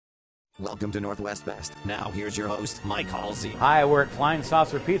Welcome to Northwest Best. Now, here's your host, Mike Halsey. Hi, we're at Flying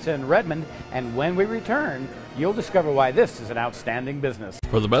Saucer Pizza in Redmond, and when we return, you'll discover why this is an outstanding business.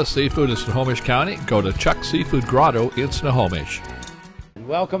 For the best seafood in Snohomish County, go to Chuck's Seafood Grotto in Snohomish.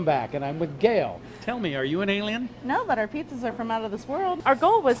 Welcome back, and I'm with Gail. Tell me, are you an alien? No, but our pizzas are from out of this world. Our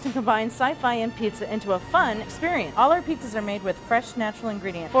goal was to combine sci-fi and pizza into a fun experience. All our pizzas are made with fresh, natural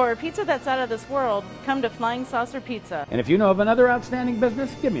ingredients. For a pizza that's out of this world, come to Flying Saucer Pizza. And if you know of another outstanding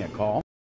business, give me a call.